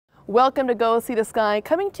Welcome to Go See the Sky,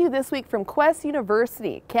 coming to you this week from Quest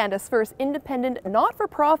University, Canada's first independent,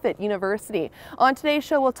 not-for-profit university. On today's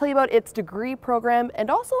show, we'll tell you about its degree program and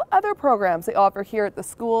also other programs they offer here at the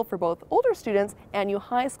school for both older students and you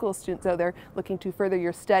high school students out there looking to further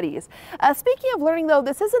your studies. Speaking of learning, though,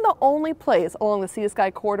 this isn't the only place along the See the Sky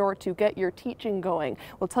corridor to get your teaching going.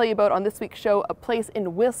 We'll tell you about on this week's show a place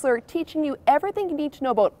in Whistler teaching you everything you need to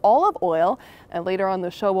know about olive oil. And later on the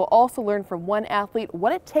show, we'll also learn from one athlete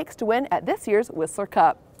what it takes to win at this year's Whistler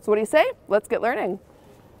Cup. So what do you say? Let's get learning.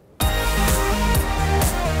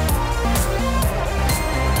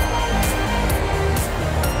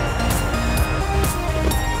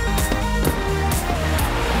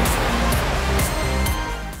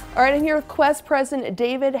 All right, I'm here with Quest President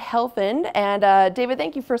David Helfand. And David,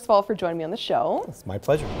 thank you first of all for joining me on the show. It's my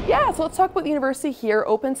pleasure. Yeah, so let's talk about the university here,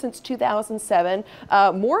 open since 2007.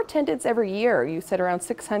 More attendance every year. You said around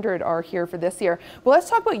 600 are here for this year. Well, let's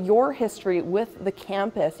talk about your history with the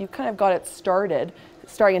campus. You kind of got it started,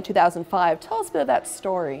 starting in 2005. Tell us a bit of that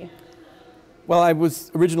story. Well, I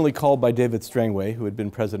was originally called by David Strangway, who had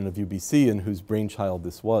been president of UBC and whose brainchild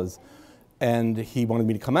this was. And he wanted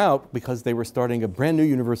me to come out because they were starting a brand new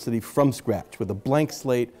university from scratch with a blank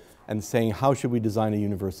slate and saying, how should we design a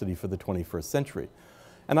university for the 21st century?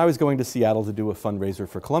 And I was going to Seattle to do a fundraiser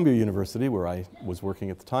for Columbia University, where I was working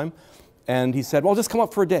at the time. And he said, well, just come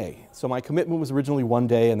up for a day. So my commitment was originally one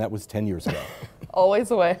day, and that was 10 years ago. Always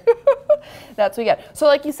the way. That's what you get. So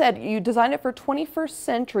like you said, you designed it for 21st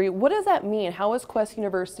century. What does that mean? How is Quest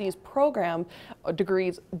University's program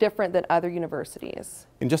degrees different than other universities?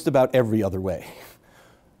 In just about every other way.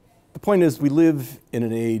 The point is, we live in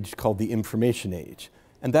an age called the information age.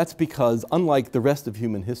 And that's because, unlike the rest of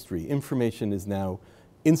human history, information is now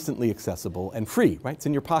instantly accessible and free, right? It's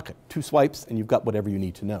in your pocket. 2 swipes and you've got whatever you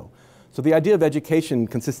need to know. So the idea of education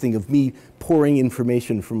consisting of me pouring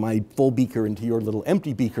information from my full beaker into your little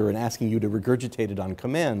empty beaker and asking you to regurgitate it on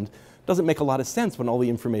command doesn't make a lot of sense when all the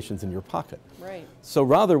information's in your pocket. Right. So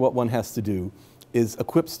rather what one has to do is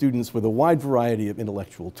equip students with a wide variety of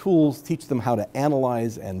intellectual tools, teach them how to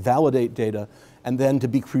analyze and validate data, and then to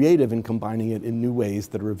be creative in combining it in new ways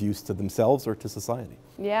that are of use to themselves or to society.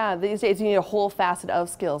 Yeah, these days you need a whole facet of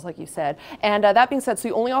skills, like you said. And that being said, so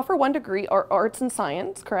you only offer one degree, arts and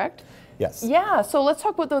science, correct? Yes. Yeah, so let's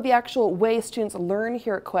talk about though the actual way students learn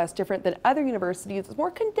here at Quest, different than other universities. It's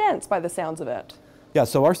more condensed by the sounds of it. Yeah,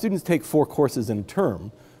 so our students take 4 courses in a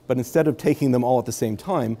term, but instead of taking them all at the same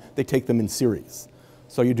time, they take them in series.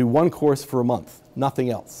 So you do 1 course for a month,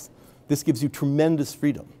 nothing else. This gives you tremendous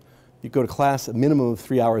freedom. You go to class a minimum of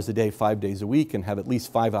 3 hours a day, 5 days a week, and have at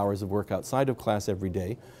least 5 hours of work outside of class every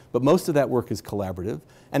day. But most of that work is collaborative.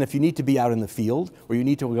 And if you need to be out in the field, or you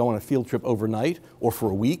need to go on a field trip overnight, or for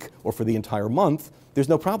a week, or for the entire month, there's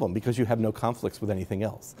no problem because you have no conflicts with anything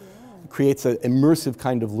else. Yeah. It creates an immersive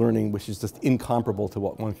kind of learning which is just incomparable to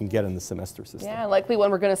what one can get in the semester system. Yeah, likely one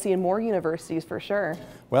we're going to see in more universities for sure.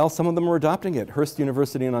 Well, some of them are adopting it. Hearst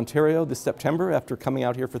University in Ontario this September, after coming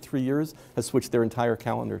out here for 3 years, has switched their entire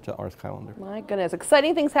calendar to our calendar. My goodness,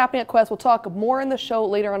 exciting things happening at Quest. We'll talk more in the show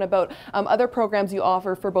later on about other programs you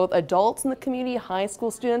offer for both adults in the community, high school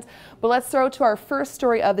students. But let's throw to our first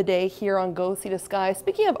story of the day here on Go See the Sky.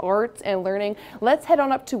 Speaking of arts and learning, let's head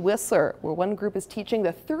on up to Whistler, where one group is teaching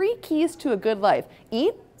the 3 keys to a good life: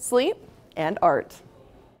 eat, sleep, and art.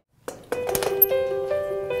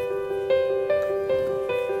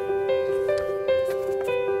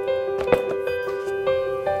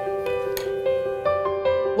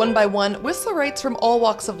 One by one, Whistlerites from all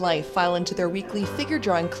walks of life file into their weekly figure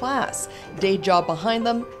drawing class. Day job behind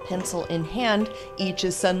them, pencil in hand, each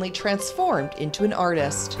is suddenly transformed into an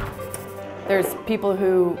artist. There's people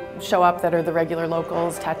who show up that are the regular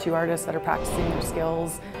locals, tattoo artists that are practicing their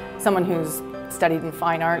skills, someone who's studied in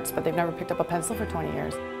fine arts but they've never picked up a pencil for 20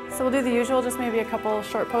 years. So we'll do the usual, just maybe a couple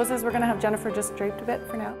short poses. We're going to have Jennifer just draped a bit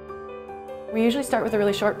for now. We usually start with the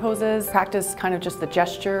really short poses, practice kind of just the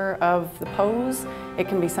gesture of the pose. It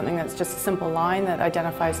can be something that's just a simple line that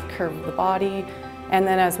identifies the curve of the body. And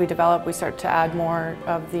then as we develop, we start to add more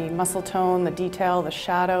of the muscle tone, the detail, the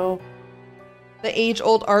shadow. The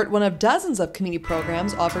age-old art, one of dozens of community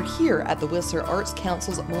programs offered here at the Whistler Arts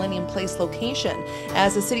Council's Millennium Place location.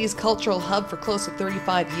 As the city's cultural hub for close to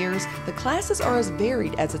 35 years, the classes are as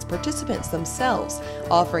varied as its participants themselves,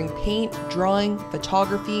 offering paint, drawing,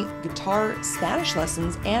 photography, guitar, Spanish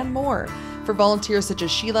lessons, and more. For volunteers such as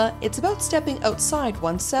Sheila, it's about stepping outside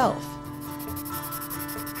oneself.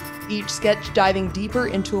 Each sketch diving deeper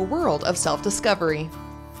into a world of self-discovery.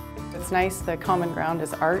 It's nice, the common ground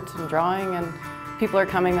is art and drawing, and people are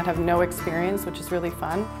coming that have no experience, which is really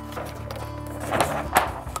fun.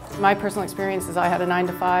 My personal experience is I had a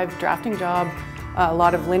 9-to-5 drafting job, a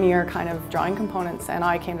lot of linear kind of drawing components, and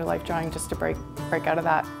I came to life drawing just to break out of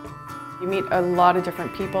that. You meet a lot of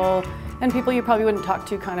different people, and people you probably wouldn't talk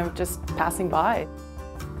to kind of just passing by.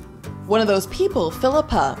 One of those people,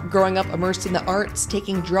 Philippa, growing up immersed in the arts,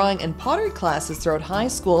 taking drawing and pottery classes throughout high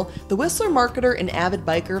school, the Whistler marketer and avid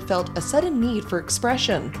biker felt a sudden need for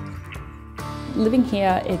expression. Living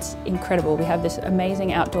here, it's incredible. We have this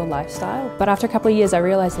amazing outdoor lifestyle, but after a couple of years I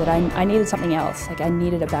realised that I needed something else, like I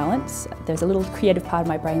needed a balance. There's a little creative part of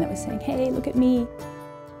my brain that was saying, hey, look at me.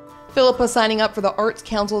 Philippa signing up for the Arts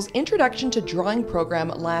Council's Introduction to Drawing program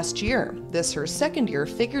last year. This her second year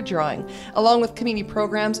figure drawing. Along with community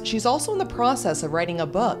programs, she's also in the process of writing a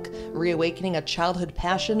book, reawakening a childhood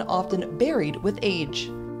passion often buried with age.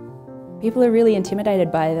 People are really intimidated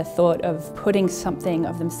by the thought of putting something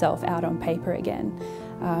of themselves out on paper again.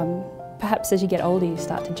 Perhaps as you get older you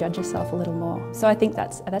start to judge yourself a little more. So I think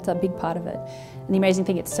that's a big part of it. And the amazing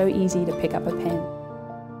thing, it's so easy to pick up a pen.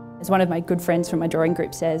 As one of my good friends from my drawing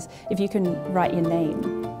group says, if you can write your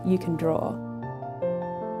name, you can draw.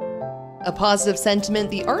 A positive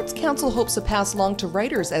sentiment the Arts Council hopes to pass along to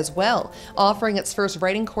writers as well, offering its first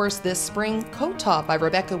writing course this spring, co-taught by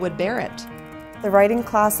Rebecca Wood-Barrett. The writing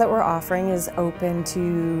class that we're offering is open to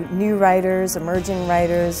new writers, emerging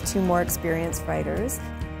writers, to more experienced writers.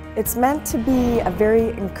 It's meant to be a very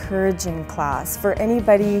encouraging class for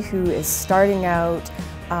anybody who is starting out,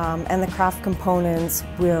 and the craft components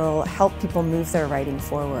will help people move their writing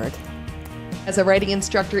forward. As a writing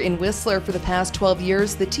instructor in Whistler for the past 12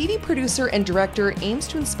 years, the TV producer and director aims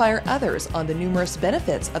to inspire others on the numerous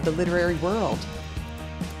benefits of the literary world.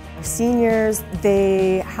 Seniors,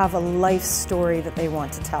 they have a life story that they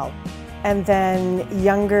want to tell. And then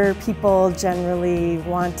younger people generally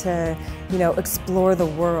want to, explore the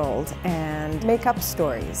world and make up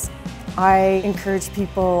stories. I encourage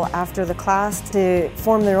people after the class to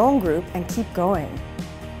form their own group and keep going.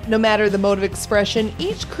 No matter the mode of expression,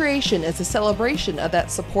 each creation is a celebration of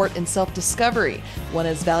that support and self-discovery, one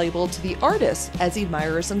as valuable to the artist as the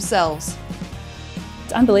admirers themselves.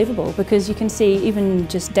 It's unbelievable because you can see, even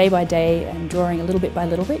just day by day and drawing a little bit by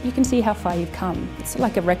little bit, you can see how far you've come. It's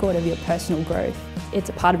like a record of your personal growth. It's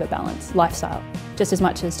a part of a balanced lifestyle, just as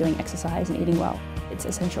much as doing exercise and eating well. It's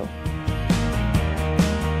essential.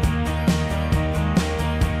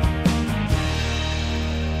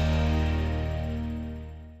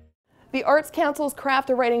 The Arts Council's Craft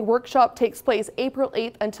a Writing Workshop takes place April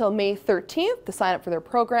 8th until May 13th. To sign up for their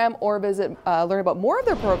program or learn about more of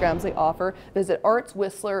their programs they offer, visit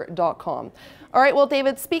artswhistler.com. All right, well,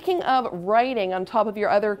 David, speaking of writing, on top of your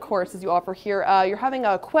other courses you offer here, you're having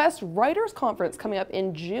a Quest Writers Conference coming up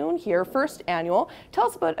in June here, first annual. Tell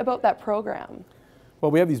us about that program.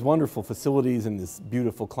 Well, we have these wonderful facilities in this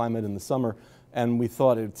beautiful climate in the summer, and we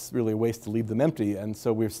thought it's really a waste to leave them empty, and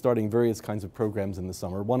so we're starting various kinds of programs in the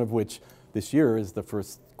summer, one of which this year is the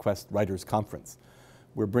first Quest Writers Conference.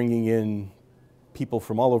 We're bringing in people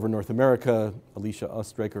from all over North America, Alicia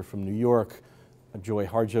Ostraker from New York, Joy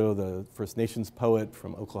Harjo, the First Nations poet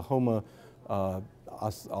from Oklahoma,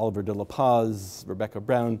 Oliver de la Paz, Rebecca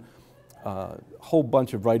Brown, a whole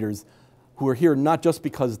bunch of writers who are here not just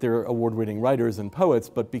because they're award-winning writers and poets,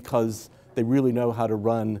 but because they really know how to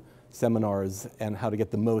run seminars and how to get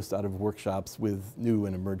the most out of workshops with new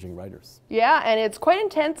and emerging writers. Yeah, and it's quite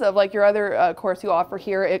intensive, like your other course you offer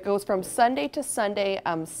here. It goes from Sunday to Sunday,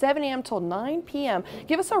 7 a.m. till 9 p.m.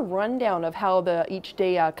 Give us a rundown of how each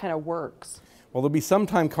day kind of works. Well, there'll be some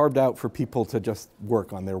time carved out for people to just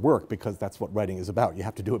work on their work, because that's what writing is about. You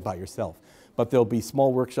have to do it by yourself. But there'll be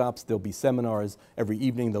small workshops, there'll be seminars. Every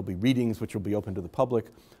evening there'll be readings which will be open to the public.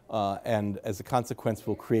 And as a consequence,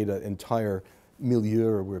 we'll create an entire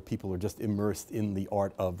milieu where people are just immersed in the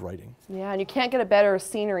art of writing. Yeah, and you can't get a better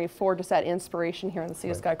scenery for just that inspiration here in the Sea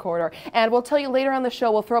to Sky corridor. And we'll tell you later on the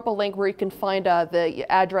show, we'll throw up a link where you can find the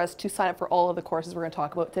address to sign up for all of the courses we're going to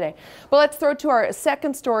talk about today. But let's throw to our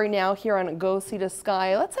second story now here on Go Sea to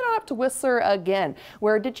Sky. Let's head on up to Whistler again,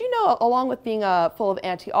 where, did you know, along with being full of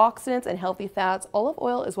antioxidants and healthy fats, olive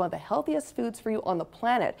oil is one of the healthiest foods for you on the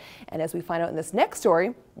planet. And as we find out in this next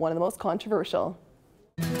story, one of the most controversial.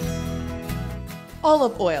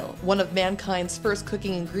 Olive oil, one of mankind's first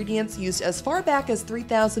cooking ingredients used as far back as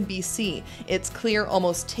 3000 BC. Its clear,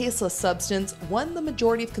 almost tasteless substance, one the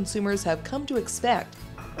majority of consumers have come to expect.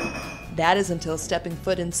 That is until stepping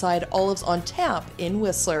foot inside Olives on Tap in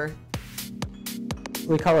Whistler.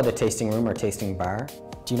 We call it a tasting room or tasting bar.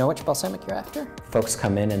 Do you know which balsamic you're after? Folks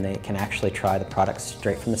come in and they can actually try the products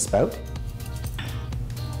straight from the spout.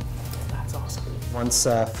 That's awesome. Once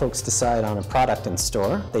folks decide on a product in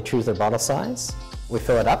store, they choose their bottle size. We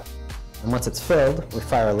fill it up. And once it's filled, we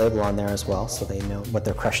fire a label on there as well so they know what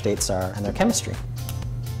their crush dates are and their chemistry.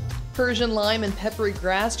 Persian lime and peppery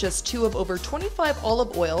grass, just 2 of over 25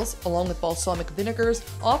 olive oils, along with balsamic vinegars,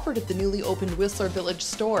 offered at the newly opened Whistler Village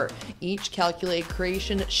store. Each calculated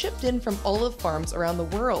creation shipped in from olive farms around the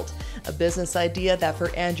world. A business idea that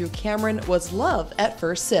for Andrew Cameron was love at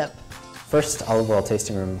first sip. First olive oil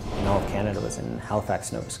tasting room in all of Canada was in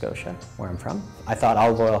Halifax, Nova Scotia, where I'm from. I thought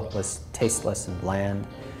olive oil was tasteless and bland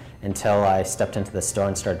until I stepped into the store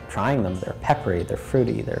and started trying them. They're peppery, they're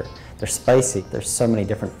fruity, they're spicy. There's so many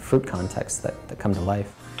different fruit contexts that come to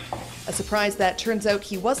life. A surprise that turns out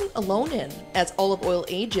he wasn't alone in. As olive oil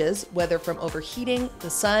ages, whether from overheating, the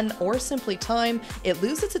sun, or simply time, it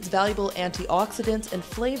loses its valuable antioxidants and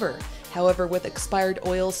flavor. However, with expired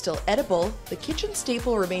oils still edible, the kitchen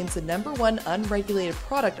staple remains the #1 unregulated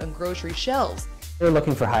product on grocery shelves. They're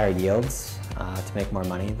looking for higher yields to make more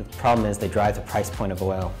money. The problem is they drive the price point of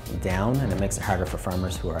oil down, and it makes it harder for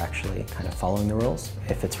farmers who are actually kind of following the rules.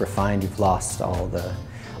 If it's refined, you've lost all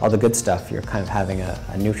the good stuff. You're kind of having a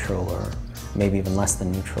neutral or maybe even less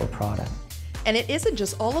than neutral product. And it isn't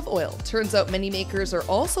just olive oil. Turns out many makers are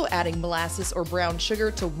also adding molasses or brown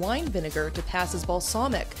sugar to wine vinegar to pass as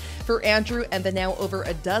balsamic. For Andrew and the now over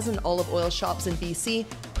a dozen olive oil shops in BC,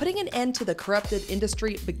 putting an end to the corrupted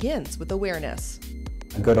industry begins with awareness.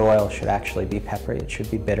 A good oil should actually be peppery, it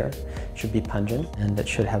should be bitter, it should be pungent, and it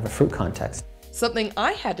should have a fruit context. Something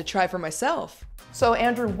I had to try for myself. So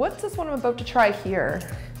Andrew, what's this one I'm about to try here?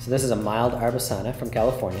 So this is a mild Arbusana from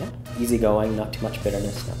California. Easygoing, not too much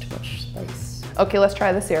bitterness, not too much spice. Okay, let's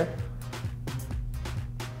try this here.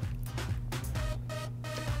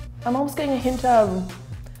 I'm almost getting a hint of,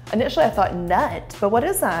 initially I thought nut, but what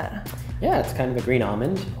is that? Yeah, it's kind of a green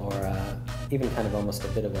almond, or even kind of almost a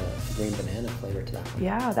bit of a green banana flavor to that one.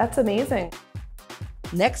 Yeah, that's amazing.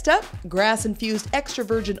 Next up, grass-infused extra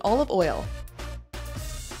virgin olive oil.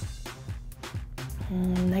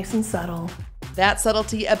 Nice and subtle. That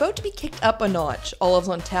subtlety about to be kicked up a notch. Olives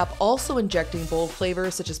on Tap also injecting bold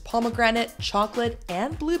flavors such as pomegranate, chocolate,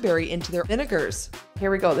 and blueberry into their vinegars.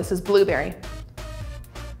 Here we go, this is blueberry.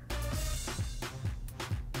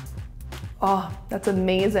 Oh, that's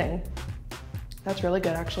amazing. That's really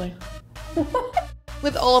good, actually.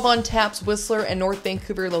 With Olive on Tap's Whistler and North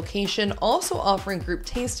Vancouver location also offering group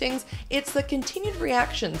tastings, it's the continued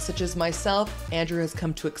reactions such as myself, Andrew has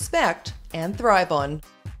come to expect and thrive on.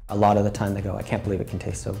 A lot of the time they go, I can't believe it can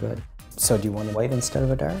taste so good. So do you want a white instead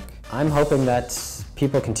of a dark? I'm hoping that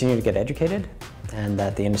people continue to get educated and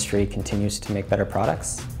that the industry continues to make better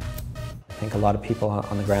products. I think a lot of people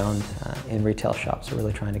on the ground in retail shops are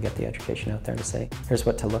really trying to get the education out there to say, here's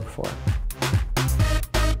what to look for.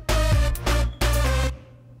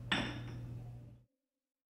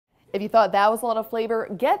 If you thought that was a lot of flavor,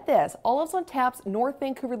 get this. Olives on Tap's North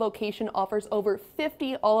Vancouver location offers over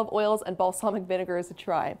 50 olive oils and balsamic vinegars to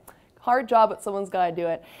try. Hard job, but someone's got to do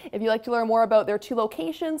it. If you'd like to learn more about their 2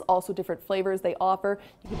 locations, also different flavors they offer,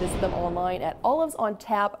 you can visit them online at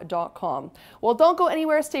olivesontap.com. Well, don't go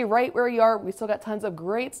anywhere. Stay right where you are. We still got tons of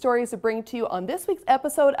great stories to bring to you on this week's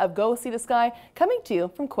episode of Go See the Sky, coming to you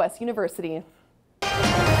from Quest University.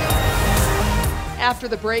 After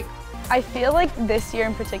the break, I feel like this year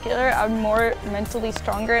in particular, I'm more mentally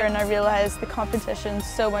stronger and I realize the competition's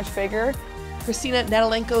so much bigger. Christina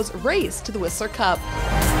Natalenko's race to the Whistler Cup.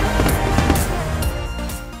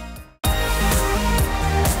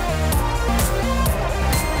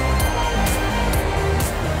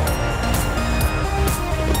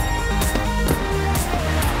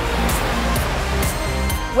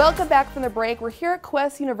 Welcome back from the break. We're here at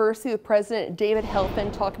Quest University with President David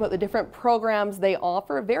Helfand talking about the different programs they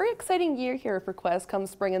offer. A very exciting year here for Quest come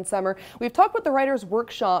spring and summer. We've talked about the Writers'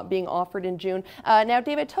 Workshop being offered in June. Now,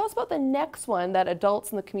 David, tell us about the next one that adults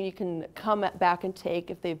in the community can come back and take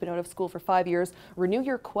if they've been out of school for 5 years. Renew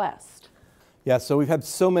Your Quest. Yeah, so we've had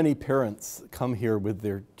so many parents come here with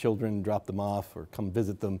their children, drop them off or come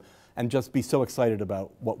visit them, and just be so excited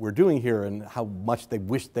about what we're doing here and how much they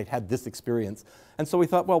wish they'd had this experience. And so we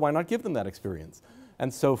thought, well, why not give them that experience?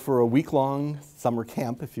 And so for a week-long summer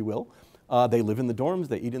camp, if you will, they live in the dorms,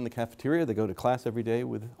 they eat in the cafeteria, they go to class every day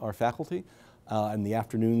with our faculty. In the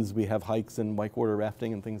afternoons, we have hikes and whitewater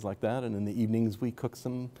rafting and things like that. And in the evenings, we cook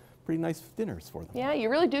some pretty nice dinners for them. Yeah, you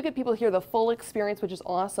really do get people here the full experience, which is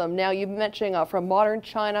awesome. Now, you've mentioned from modern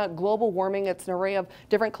China, global warming, it's an array of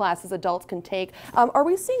different classes adults can take. Are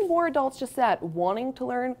we seeing more adults just that wanting to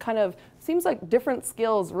learn, kind of seems like different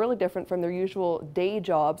skills, really different from their usual day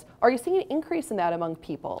jobs? Are you seeing an increase in that among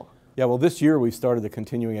people? Yeah, well, this year we've started a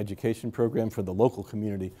continuing education program for the local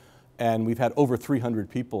community, and we've had over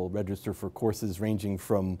 300 people register for courses ranging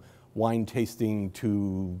from wine tasting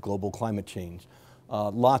to global climate change.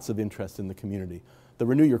 Lots of interest in the community. The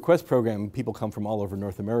Renew Your Quest program, people come from all over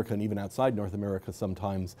North America and even outside North America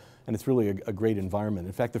sometimes, and it's really a great environment.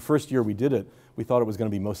 In fact, the first year we did it, we thought it was going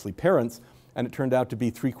to be mostly parents, and it turned out to be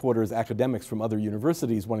 3/4 academics from other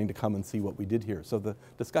universities wanting to come and see what we did here. So the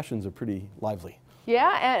discussions are pretty lively.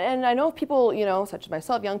 Yeah, and I know people, you know, such as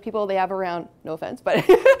myself, young people, they have around, no offense, but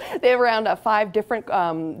they have around 5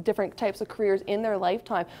 different types of careers in their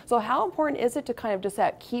lifetime. So how important is it to kind of just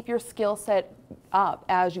keep your skill set up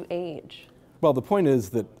as you age? Well, the point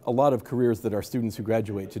is that a lot of careers that our students who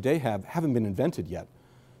graduate today haven't been invented yet.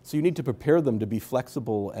 So you need to prepare them to be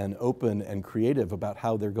flexible and open and creative about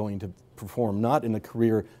how they're going to perform, not in a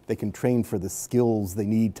career they can train for the skills they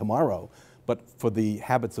need tomorrow, but for the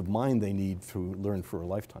habits of mind they need to learn for a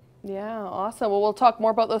lifetime. Yeah, awesome. Well, we'll talk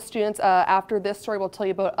more about those students after this story. We'll tell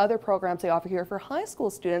you about other programs they offer here for high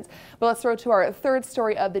school students. But let's throw to our third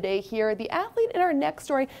story of the day here. The athlete in our next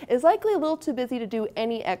story is likely a little too busy to do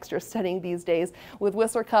any extra studying these days. With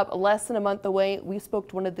Whistler Cup less than a month away, we spoke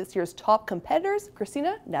to one of this year's top competitors,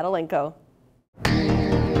 Christina Natalenko.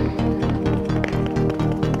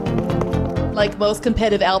 Like most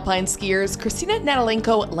competitive alpine skiers, Christina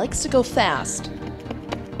Natalenko likes to go fast.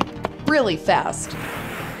 Really fast.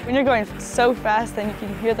 When you're going so fast, then you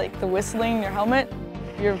can hear like the whistling in your helmet.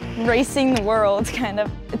 You're racing the world, kind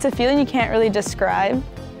of. It's a feeling you can't really describe.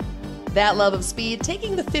 That love of speed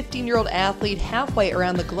taking the 15-year-old athlete halfway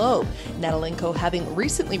around the globe. Natalenko having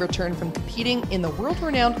recently returned from competing in the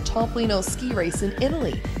world-renowned Topolino ski race in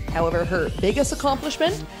Italy. However, her biggest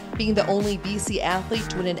accomplishment? Being the only BC athlete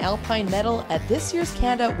to win an alpine medal at this year's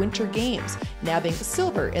Canada Winter Games, nabbing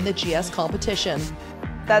silver in the GS competition.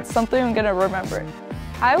 That's something I'm gonna remember.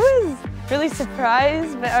 I was really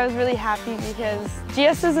surprised, but I was really happy because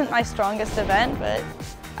GS isn't my strongest event, but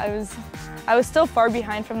I was still far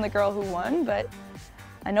behind from the girl who won, but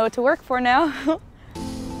I know what to work for now.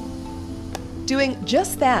 Doing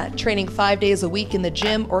just that, training 5 days a week in the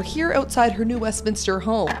gym or here outside her New Westminster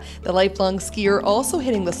home. The lifelong skier also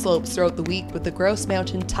hitting the slopes throughout the week with the Grouse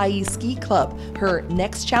Mountain Tai Ski Club. Her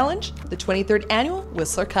next challenge, the 23rd annual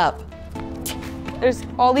Whistler Cup. There's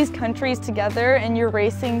all these countries together and you're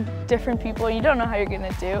racing different people and you don't know how you're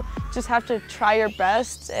gonna do. Just have to try your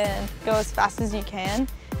best and go as fast as you can.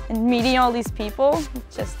 And meeting all these people,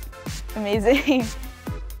 just amazing.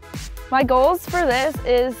 My goals for this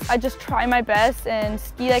is I just try my best and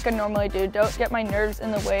ski like I normally do. Don't get my nerves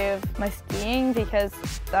in the way of my skiing because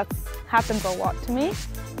that happens a lot to me.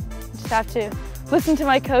 Just have to listen to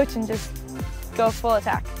my coach and just go full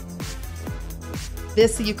attack.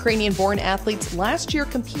 This the Ukrainian-born athlete's last year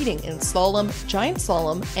competing in slalom, giant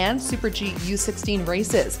slalom, and Super G U16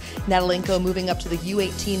 races. Natalenko moving up to the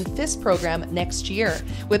U18 FIS program next year.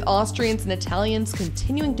 With Austrians and Italians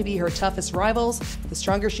continuing to be her toughest rivals, the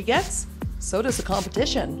stronger she gets, so does the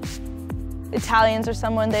competition. Italians are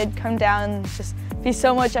someone they'd come down and just be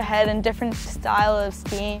so much ahead in different style of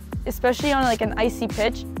skiing, especially on like an icy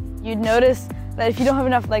pitch. You'd notice that if you don't have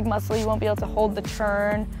enough leg muscle, you won't be able to hold the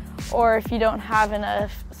turn. Or if you don't have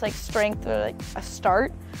enough like strength or like a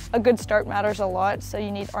start, a good start matters a lot, so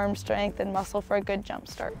you need arm strength and muscle for a good jump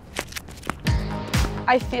start.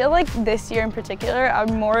 I feel like this year in particular,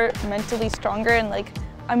 I'm more mentally stronger and like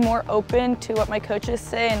I'm more open to what my coaches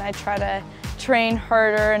say and I try to train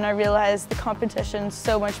harder and I realize the competition's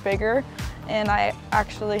so much bigger and I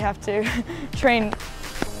actually have to train.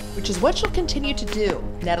 Which is what she'll continue to do.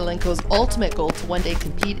 Natalenko's ultimate goal to one day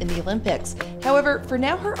compete in the Olympics. However, for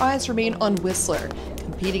now her eyes remain on Whistler,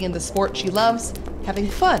 competing in the sport she loves, having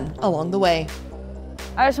fun along the way.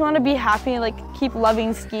 I just want to be happy, like keep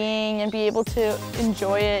loving skiing and be able to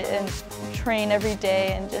enjoy it and train every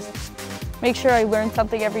day and just make sure I learn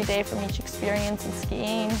something every day from each experience in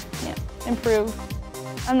skiing, yeah, improve.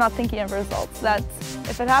 I'm not thinking of results. That's,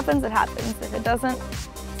 if it happens, it happens. If it doesn't, it's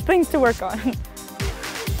things to work on.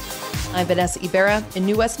 I'm Vanessa Ybarra in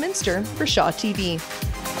New Westminster for Shaw TV.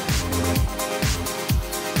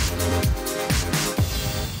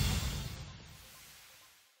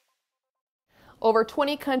 Over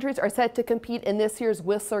 20 countries are set to compete in this year's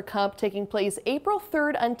Whistler Cup, taking place April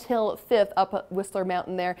 3rd until 5th up at Whistler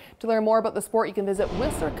Mountain there. To learn more about the sport, you can visit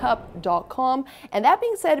whistlercup.com. And that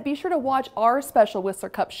being said, be sure to watch our special Whistler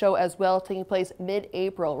Cup show as well, taking place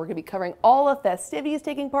mid-April. We're going to be covering all of festivities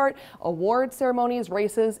taking part, award ceremonies,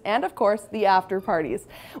 races, and of course, the after parties.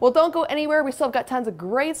 Well, don't go anywhere. We still have got tons of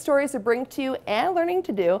great stories to bring to you and learning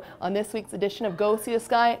to do on this week's edition of Go See the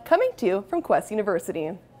Sky, coming to you from Quest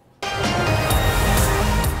University.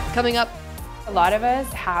 Coming up, a lot of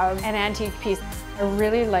us have an antique piece I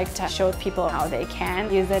really like to show people how they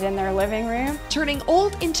can use it in their living room. Turning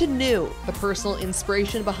old into new, the personal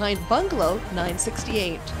inspiration behind Bungalow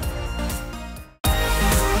 968.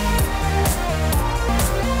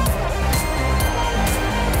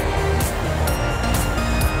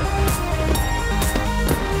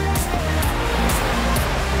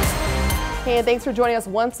 Hey, and thanks for joining us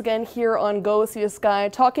once again here on Go See the Sky,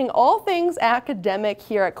 talking all things academic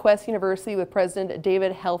here at Quest University with President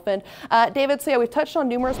David Helfand. David, so yeah, we've touched on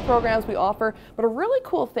numerous programs we offer, but a really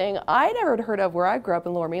cool thing I never heard of where I grew up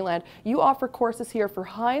in Lower Mainland, you offer courses here for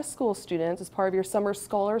high school students as part of your Summer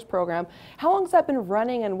Scholars Program. How long has that been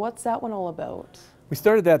running and what's that one all about? We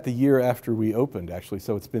started that the year after we opened, actually,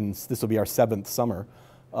 so this will be our 7th summer.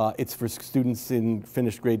 It's for students in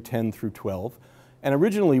finished grade 10 through 12. And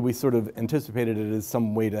originally we sort of anticipated it as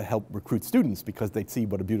some way to help recruit students because they'd see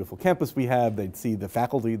what a beautiful campus we have, they'd see the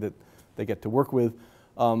faculty that they get to work with.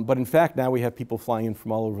 But in fact, now we have people flying in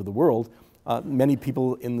from all over the world. Many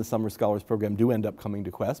people in the Summer Scholars Program do end up coming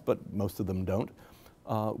to Quest, but most of them don't.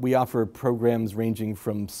 We offer programs ranging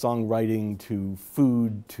from songwriting to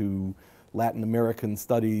food to Latin American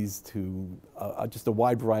studies to just a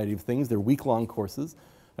wide variety of things. They're week-long courses.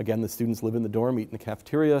 Again, the students live in the dorm, eat in the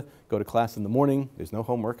cafeteria, go to class in the morning, there's no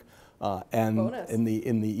homework, and in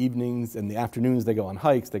the evenings and the afternoons they go on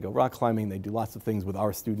hikes, they go rock climbing, they do lots of things with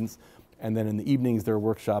our students, and then in the evenings there are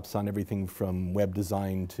workshops on everything from web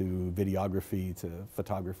design to videography to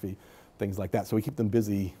photography, things like that. So we keep them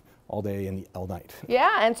busy all day and all night.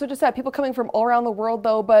 Yeah, and so just people coming from all around the world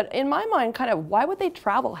though, but in my mind, kind of why would they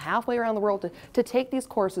travel halfway around the world to take these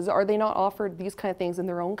courses? Are they not offered these kind of things in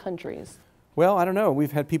their own countries? Well, I don't know.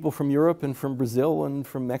 We've had people from Europe and from Brazil and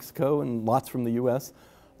from Mexico and lots from the US.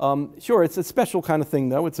 Sure, it's a special kind of thing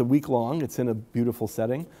though. It's a week long, it's in a beautiful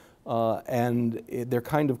setting, and they're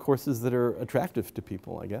kind of courses that are attractive to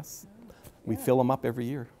people, I guess. We fill them up every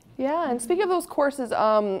year. Yeah, and speaking of those courses,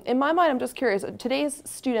 in my mind, I'm just curious, today's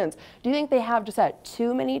students, do you think they have just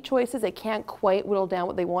too many choices? They can't quite whittle down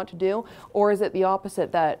what they want to do? Or is it the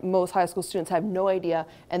opposite, that most high school students have no idea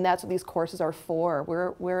and that's what these courses are for?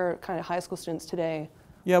 We're kind of high school students today.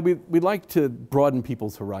 Yeah, we'd like to broaden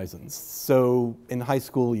people's horizons. So in high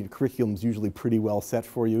school, your curriculum's usually pretty well set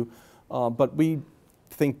for you, but we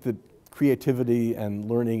think that creativity and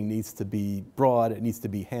learning needs to be broad, it needs to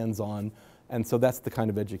be hands-on. And so that's the kind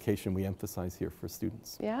of education we emphasize here for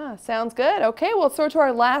students. Yeah, sounds good. Okay, well, so to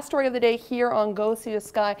our last story of the day here on Go See the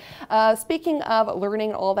Sky. Speaking of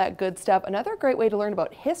learning all that good stuff, another great way to learn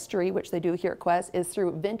about history, which they do here at Quest, is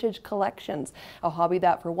through vintage collections. A hobby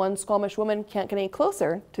that for one Squamish woman can't get any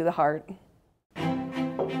closer to the heart.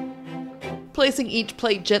 Placing each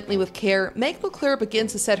plate gently with care, Meg McClure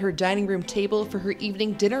begins to set her dining room table for her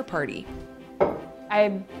evening dinner party.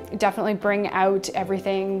 I definitely bring out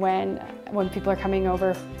everything when people are coming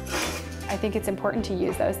over. I think it's important to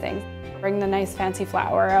use those things. Bring the nice fancy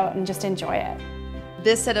flatware out and just enjoy it.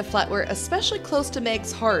 This set of flatware especially close to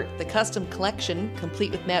Meg's heart, the custom collection,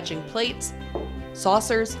 complete with matching plates,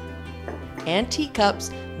 saucers, and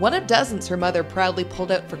teacups, one of dozens her mother proudly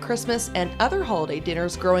pulled out for Christmas and other holiday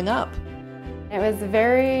dinners growing up. It was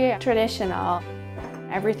very traditional.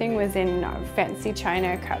 Everything was in fancy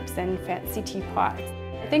china cups and fancy teapots.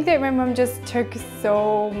 I think that my mom just took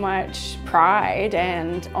so much pride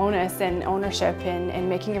and onus and ownership in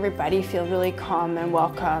making everybody feel really calm and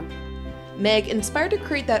welcome. Meg, inspired to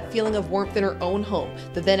create that feeling of warmth in her own home,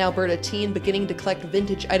 the then Alberta teen beginning to collect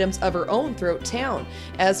vintage items of her own throughout town.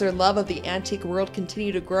 As their love of the antique world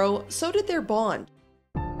continued to grow, so did their bond.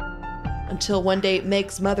 Until one day,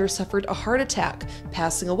 Meg's mother suffered a heart attack,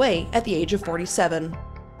 passing away at the age of 47.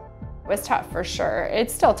 It was tough for sure.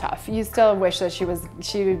 It's still tough. You still wish that she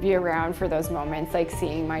would be around for those moments, like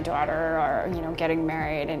seeing my daughter or getting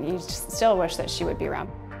married, and you just still wish that she would be around.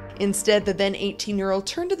 Instead, the then 18-year-old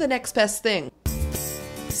turned to the next best thing.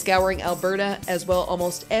 Scouring Alberta, as well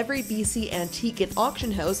almost every BC antique and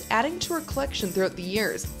auction house, adding to her collection throughout the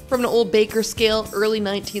years. From an old Baker scale, early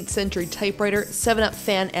 19th century typewriter, 7-Up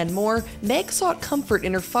fan, and more, Meg sought comfort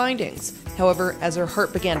in her findings. However, as her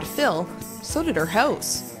heart began to fill, so did her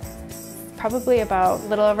house. Probably about a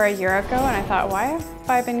little over a year ago, and I thought, why have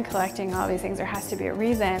I been collecting all these things? There has to be a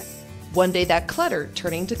reason. One day that clutter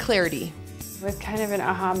turning to clarity. It was kind of an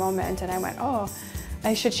aha moment, and I went, oh,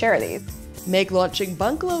 I should share these. Meg launching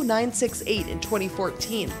Bungalow 968 in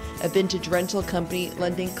 2014, a vintage rental company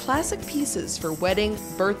lending classic pieces for wedding,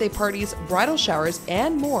 birthday parties, bridal showers,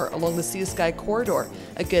 and more along the Sea to Sky corridor,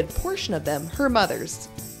 a good portion of them her mother's.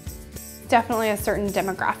 Definitely a certain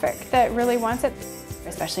demographic that really wants it.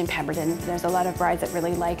 Especially in Pemberton, there's a lot of brides that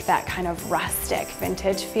really like that kind of rustic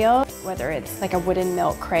vintage feel, whether it's like a wooden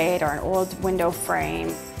milk crate or an old window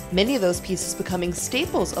frame. Many of those pieces becoming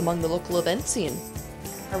staples among the local event scene.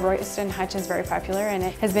 Royston hutch is very popular and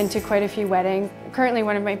it has been to quite a few weddings. Currently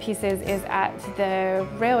one of my pieces is at the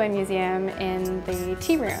Railway Museum in the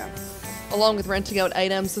tea room. Along with renting out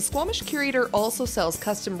items, the Squamish Curator also sells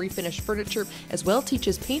custom refinished furniture, as well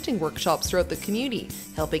teaches painting workshops throughout the community,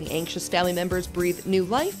 helping anxious family members breathe new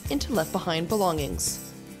life into left-behind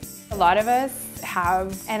belongings. A lot of us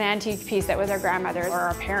have an antique piece that was our grandmother or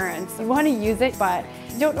our parents. You want to use it, but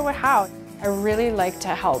you don't know how. I really like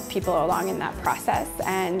to help people along in that process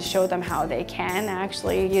and show them how they can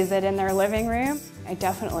actually use it in their living room. I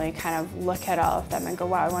definitely kind of look at all of them and go,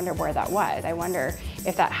 wow, I wonder where that was. I wonder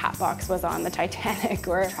if that hat box was on the Titanic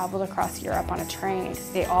or traveled across Europe on a train.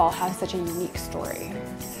 They all have such a unique story.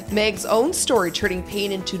 Meg's own story turning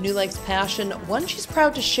pain into new life's passion, one she's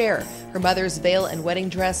proud to share. Her mother's veil and wedding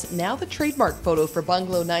dress, now the trademark photo for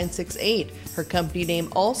Bungalow 968. Her company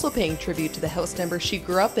name also paying tribute to the house number she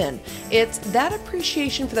grew up in. It's that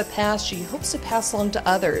appreciation for the past she hopes to pass along to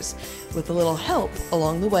others, with a little help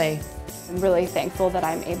along the way. I'm really thankful that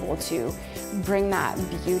I'm able to bring that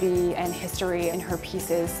beauty and history in her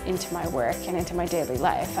pieces into my work and into my daily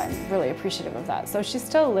life. I'm really appreciative of that. So she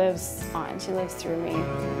still lives on, she lives through me.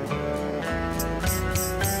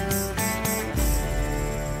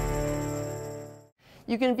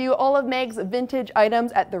 You can view all of Meg's vintage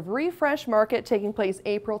items at the Refresh Market taking place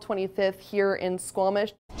April 25th here in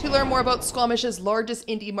Squamish. To learn more about Squamish's largest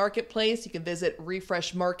indie marketplace, you can visit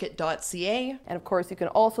refreshmarket.ca. And of course, you can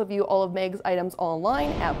also view all of Meg's items online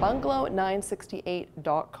at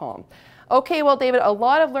bungalow968.com. Okay, well, David, a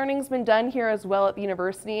lot of learning's been done here as well at the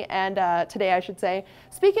university, and today I should say.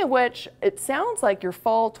 Speaking of which, it sounds like your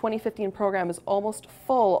fall 2015 program is almost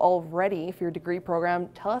full already for your degree program.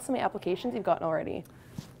 Tell us how many applications you've gotten already.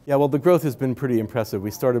 Yeah, well, the growth has been pretty impressive. We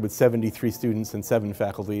started with 73 students and 7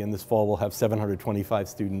 faculty, and this fall we'll have 725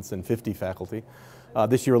 students and 50 faculty.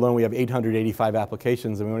 This year alone we have 885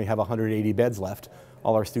 applications and we only have 180 beds left.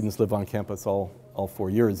 All our students live on campus all 4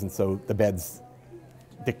 years, and so the beds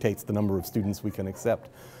dictates the number of students we can accept.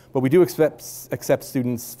 But we do accept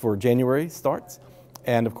students for January starts,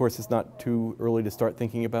 and of course it's not too early to start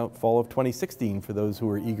thinking about fall of 2016 for those who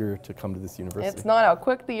are eager to come to this university. It's not how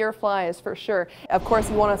quick the year flies, for sure. Of course,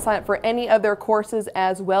 if you want to sign up for any of their courses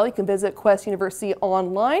as well, you can visit Quest University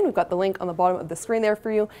online. We've got the link on the bottom of the screen there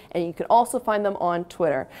for you, and you can also find them on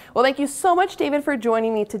Twitter. Well, thank you so much, David, for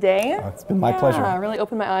joining me today. It's been my pleasure. Really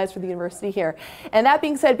opened my eyes for the university here. And that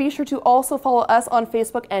being said, be sure to also follow us on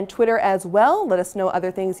Facebook and Twitter as well. Let us know other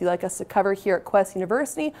things you'd like us to cover here at Quest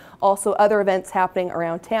University, also other events happening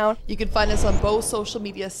around town. You can find us on both social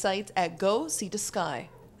media sites at Go Sea to Sky.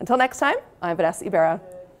 Until next time, I'm Vanessa Ybarra.